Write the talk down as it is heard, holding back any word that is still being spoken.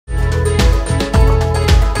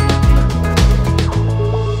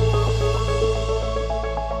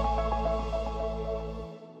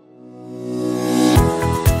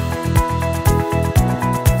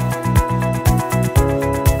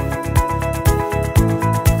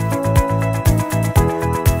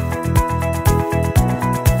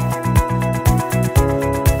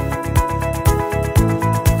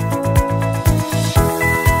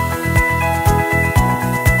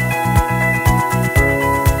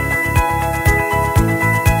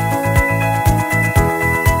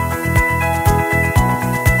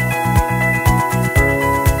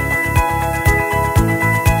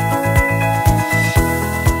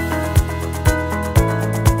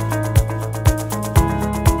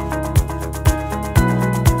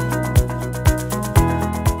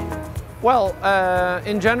Well,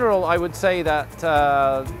 in general, I would say that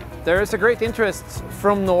there is a great interest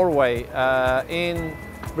from Norway in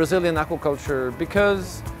Brazilian aquaculture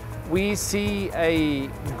because we see a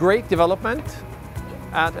great development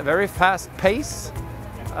at a very fast pace.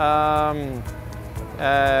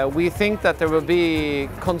 We think that there will be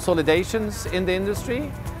consolidations in the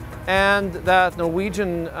industry and that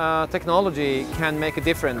Norwegian technology can make a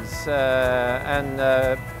difference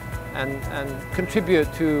and contribute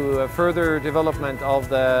to further development of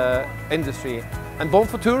the industry. And Bom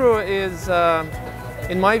Futuro is,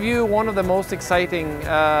 in my view, one of the most exciting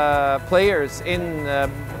players in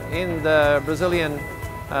the Brazilian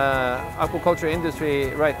aquaculture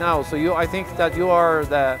industry right now. So I think that you are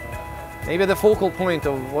maybe the focal point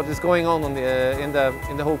of what is going on in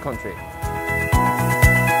the whole country.